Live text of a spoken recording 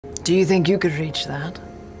Do you think you could reach that?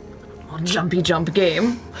 On jumpy jump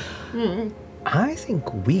game? I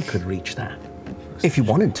think we could reach that, if you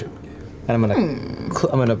wanted to. And I'm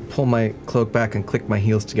gonna pull my cloak back and click my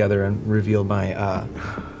heels together and reveal my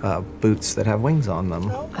boots that have wings on them.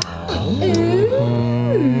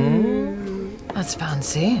 That's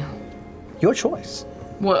fancy. Your choice.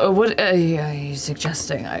 What are you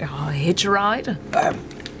suggesting? A hitch ride?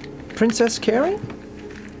 Princess Carrie?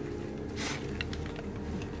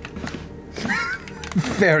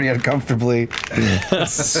 Very uncomfortably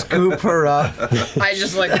scoop her up. I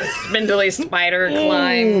just like a spindly spider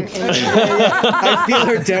climb. I feel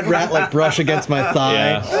her dead rat like brush against my thigh.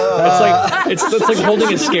 Yeah. It's like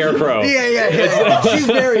holding a scarecrow. Yeah. She's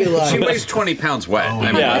very light. She weighs 20 pounds wet.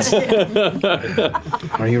 I mean,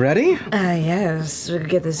 Are you ready? Yes. We'll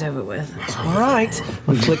get this over with. All right.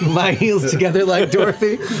 I'm clicking my heels together like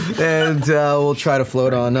Dorothy, and we'll try to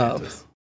float on up.